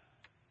that,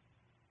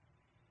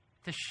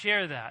 to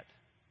share that,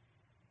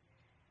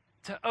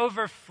 to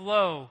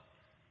overflow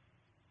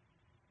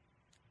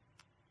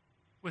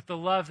with the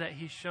love that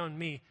He's shown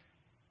me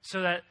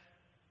so that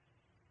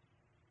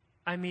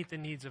I meet the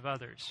needs of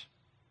others.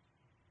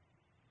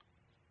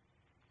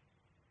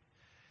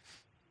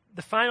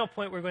 The final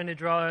point we're going to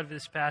draw out of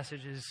this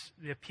passage is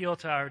the appeal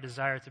to our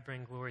desire to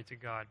bring glory to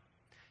God.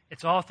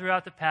 It's all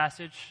throughout the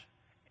passage,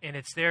 and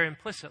it's there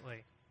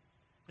implicitly.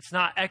 It's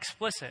not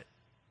explicit.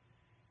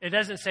 It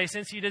doesn't say,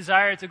 since you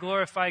desire to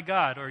glorify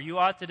God, or you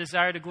ought to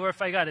desire to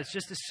glorify God. It's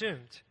just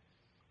assumed.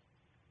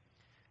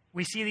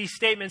 We see these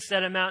statements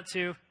that amount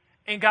to,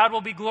 and God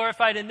will be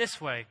glorified in this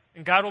way,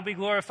 and God will be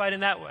glorified in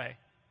that way.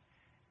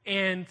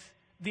 And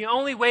the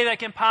only way that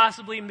can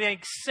possibly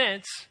make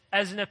sense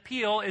as an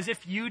appeal is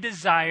if you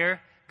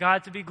desire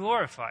God to be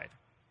glorified.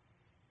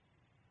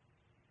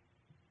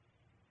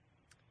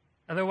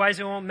 Otherwise,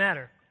 it won't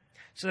matter.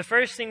 So the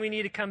first thing we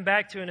need to come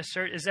back to and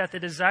assert is that the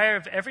desire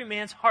of every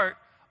man's heart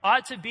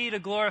ought to be to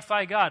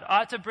glorify God,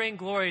 ought to bring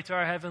glory to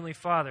our Heavenly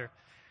Father.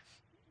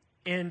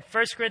 In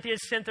 1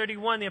 Corinthians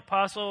 10:31, the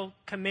apostle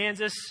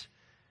commands us,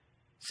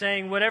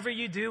 saying, whatever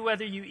you do,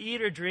 whether you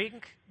eat or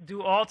drink,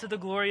 do all to the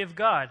glory of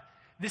God.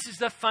 This is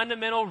the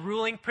fundamental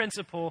ruling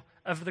principle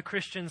of the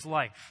Christian's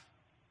life.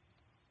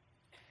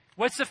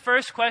 What's the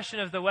first question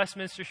of the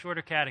Westminster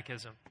Shorter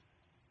Catechism?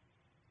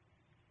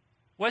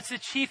 What's the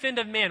chief end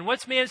of man?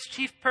 What's man's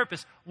chief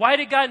purpose? Why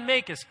did God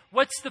make us?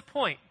 What's the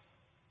point?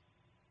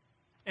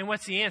 And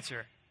what's the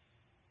answer?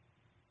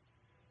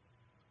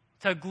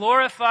 To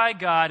glorify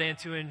God and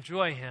to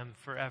enjoy Him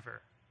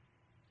forever.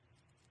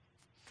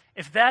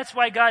 If that's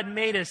why God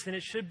made us, then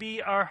it should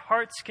be our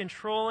heart's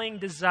controlling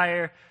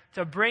desire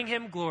to bring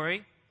Him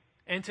glory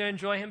and to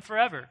enjoy Him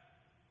forever.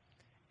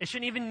 It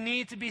shouldn't even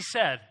need to be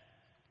said.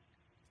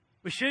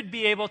 We should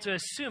be able to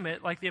assume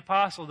it like the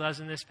apostle does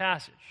in this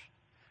passage.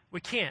 We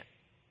can't.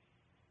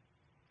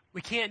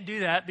 We can't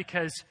do that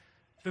because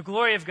the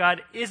glory of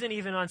God isn't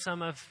even on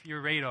some of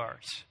your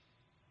radars.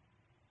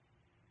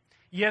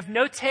 You have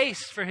no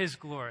taste for His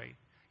glory.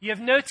 You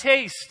have no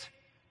taste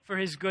for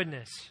His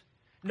goodness.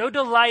 No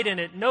delight in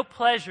it, no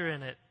pleasure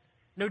in it,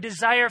 no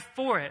desire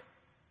for it.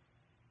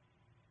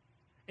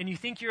 And you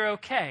think you're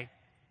okay.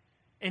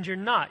 And you're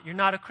not. You're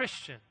not a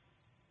Christian.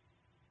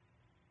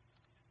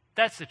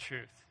 That's the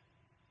truth.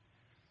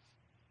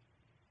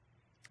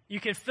 You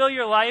can fill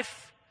your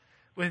life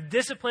with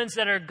disciplines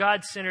that are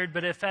God-centered,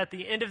 but if at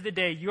the end of the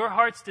day your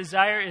heart's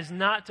desire is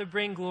not to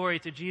bring glory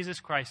to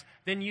Jesus Christ,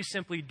 then you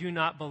simply do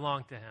not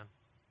belong to Him.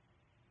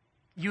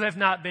 You have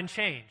not been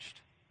changed.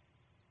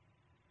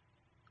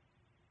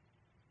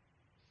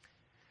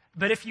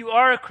 But if you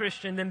are a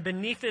Christian, then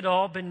beneath it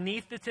all,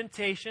 beneath the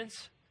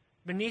temptations,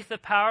 beneath the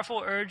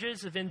powerful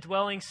urges of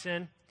indwelling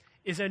sin,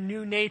 is a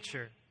new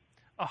nature,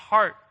 a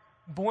heart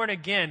born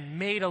again,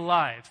 made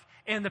alive,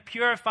 and the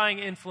purifying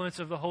influence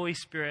of the Holy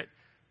Spirit,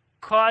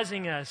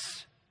 causing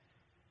us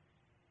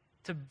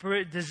to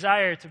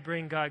desire to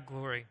bring God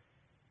glory.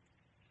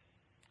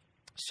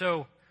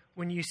 So,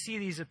 when you see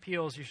these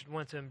appeals, you should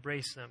want to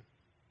embrace them.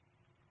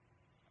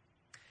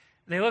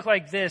 They look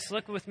like this.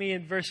 Look with me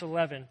in verse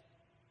 11.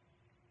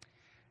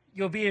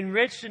 You'll be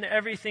enriched in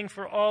everything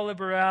for all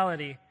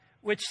liberality,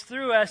 which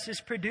through us is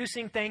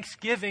producing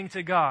thanksgiving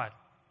to God.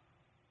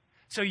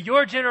 So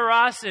your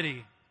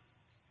generosity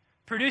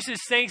produces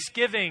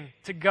thanksgiving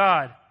to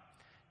God.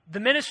 The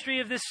ministry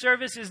of this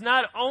service is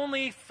not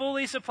only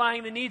fully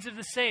supplying the needs of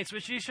the saints,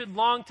 which you should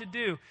long to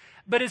do,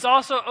 but is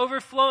also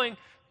overflowing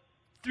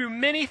through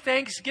many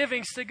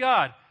thanksgivings to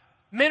God.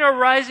 Men are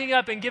rising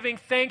up and giving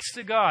thanks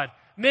to God.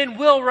 Men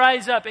will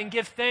rise up and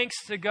give thanks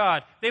to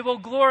God. They will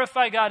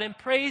glorify God and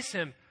praise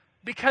Him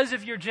because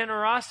of your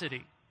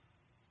generosity.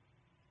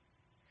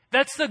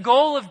 That's the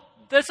goal of,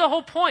 that's the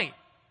whole point.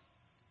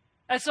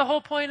 That's the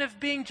whole point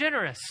of being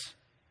generous.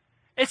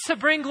 It's to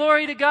bring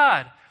glory to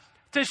God,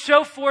 to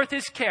show forth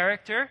His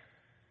character,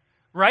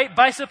 right?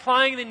 By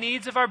supplying the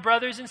needs of our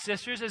brothers and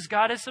sisters as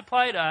God has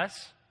supplied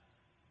us.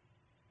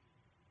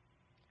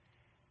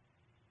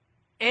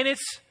 And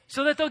it's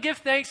so that they'll give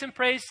thanks and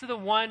praise to the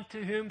one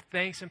to whom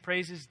thanks and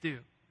praise is due.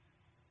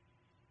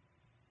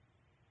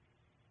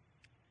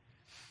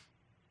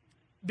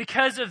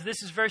 Because of,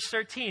 this is verse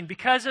 13,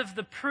 because of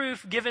the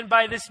proof given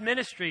by this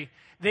ministry,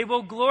 they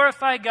will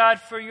glorify God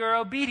for your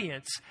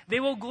obedience. They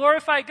will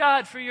glorify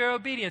God for your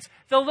obedience.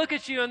 They'll look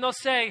at you and they'll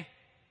say,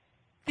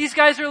 these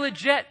guys are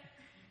legit.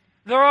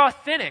 They're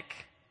authentic.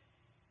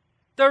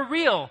 They're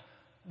real.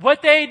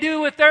 What they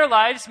do with their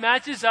lives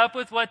matches up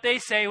with what they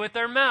say with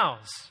their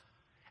mouths.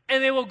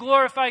 And they will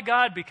glorify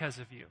God because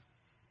of you.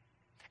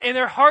 And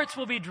their hearts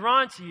will be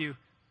drawn to you,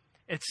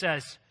 it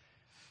says.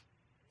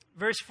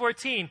 Verse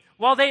 14,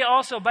 while they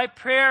also, by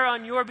prayer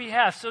on your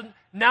behalf. So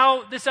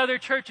now this other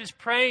church is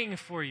praying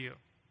for you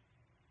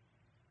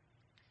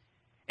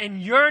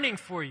and yearning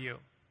for you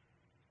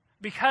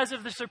because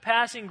of the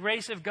surpassing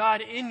grace of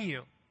God in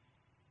you.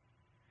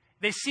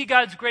 They see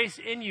God's grace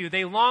in you.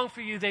 They long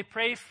for you. They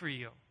pray for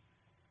you.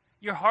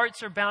 Your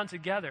hearts are bound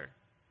together.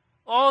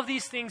 All of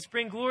these things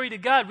bring glory to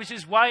God, which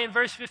is why in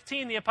verse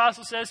 15 the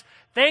apostle says,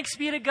 thanks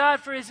be to God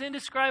for his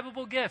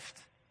indescribable gift.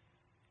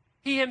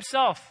 He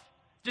himself,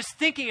 just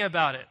thinking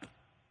about it,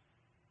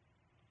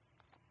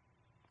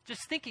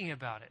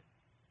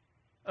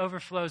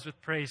 overflows with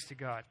praise to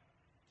God.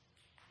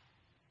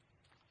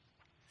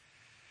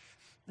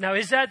 Now,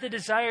 is that the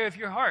desire of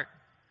your heart?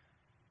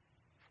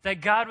 That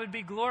God would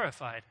be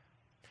glorified?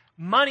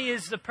 Money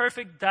is the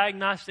perfect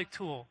diagnostic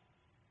tool.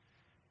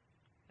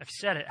 I've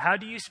said it. How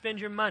do you spend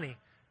your money?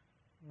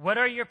 What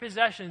are your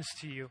possessions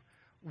to you?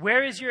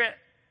 What is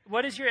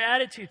your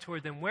attitude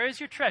toward them? Where is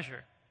your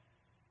treasure?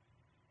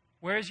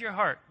 Where is your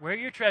heart? Where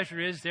your treasure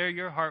is, there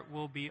your heart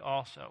will be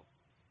also.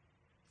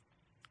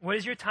 What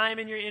is your time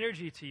and your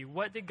energy to you?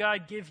 What did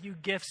God give you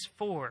gifts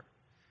for?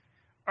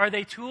 Are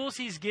they tools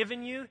he's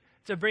given you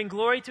to bring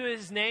glory to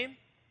his name?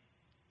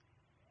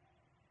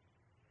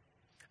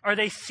 Are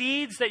they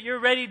seeds that you're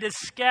ready to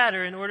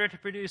scatter in order to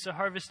produce a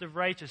harvest of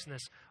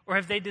righteousness? Or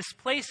have they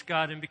displaced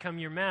God and become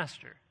your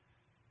master?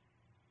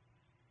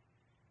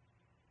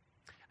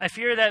 I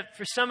fear that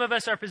for some of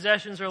us, our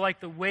possessions are like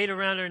the weight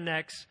around our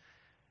necks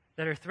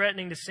that are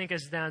threatening to sink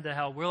us down to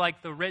hell. We're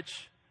like the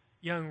rich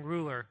young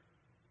ruler.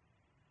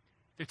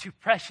 They're too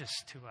precious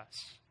to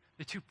us.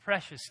 They're too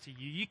precious to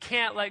you. You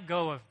can't let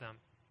go of them.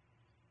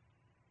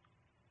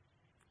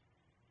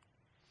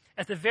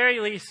 At the very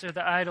least, are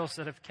the idols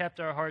that have kept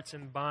our hearts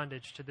in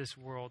bondage to this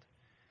world.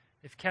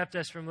 They've kept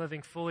us from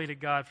living fully to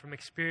God, from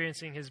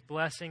experiencing his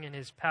blessing and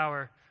his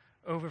power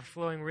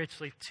overflowing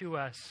richly to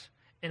us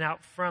and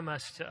out from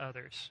us to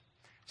others.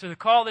 So the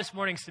call this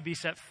morning is to be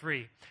set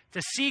free,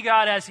 to see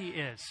God as he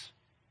is,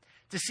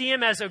 to see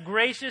him as a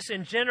gracious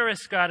and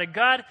generous God, a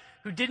God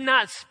who did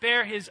not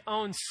spare his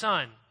own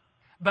son,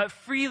 but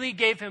freely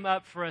gave him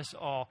up for us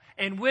all,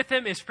 and with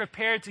him is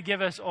prepared to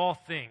give us all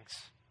things.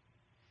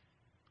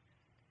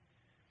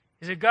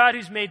 He's a God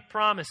who's made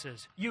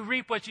promises. You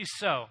reap what you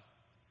sow.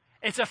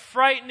 It's a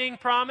frightening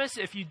promise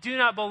if you do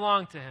not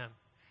belong to him.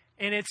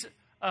 And it's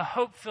a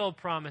hope-filled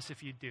promise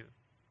if you do.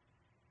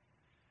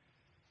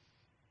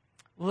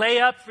 Lay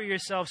up for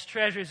yourselves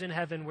treasures in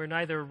heaven where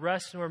neither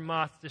rust nor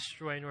moth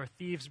destroy, nor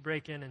thieves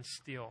break in and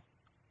steal.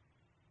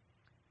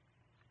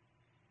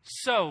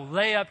 So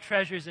lay up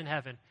treasures in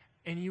heaven,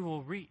 and you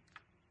will reap.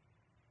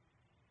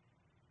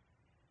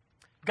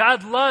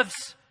 God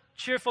loves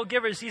cheerful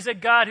givers. He's a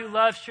God who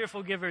loves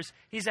cheerful givers.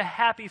 He's a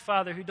happy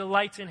father who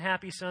delights in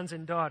happy sons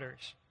and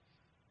daughters.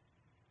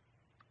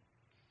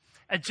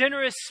 A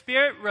generous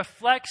spirit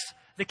reflects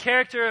the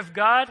character of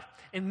God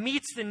and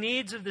meets the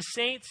needs of the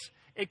saints.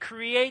 It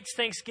creates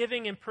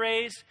thanksgiving and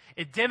praise.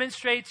 It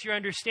demonstrates your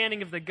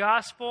understanding of the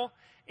gospel,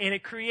 and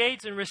it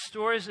creates and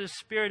restores a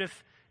spirit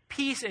of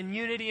peace and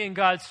unity in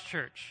God's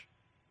church.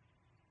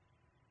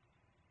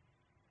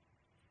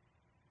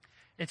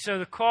 And so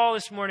the call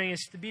this morning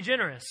is to be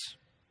generous.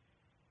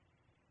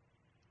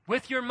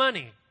 With your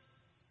money.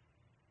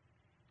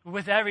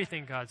 With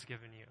everything God's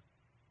given you.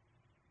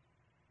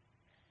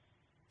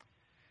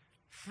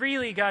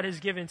 Freely God has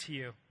given to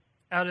you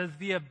out of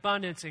the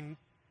abundance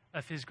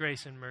of his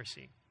grace and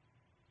mercy.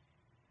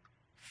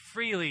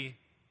 Freely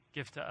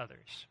give to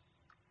others.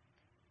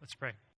 Let's pray.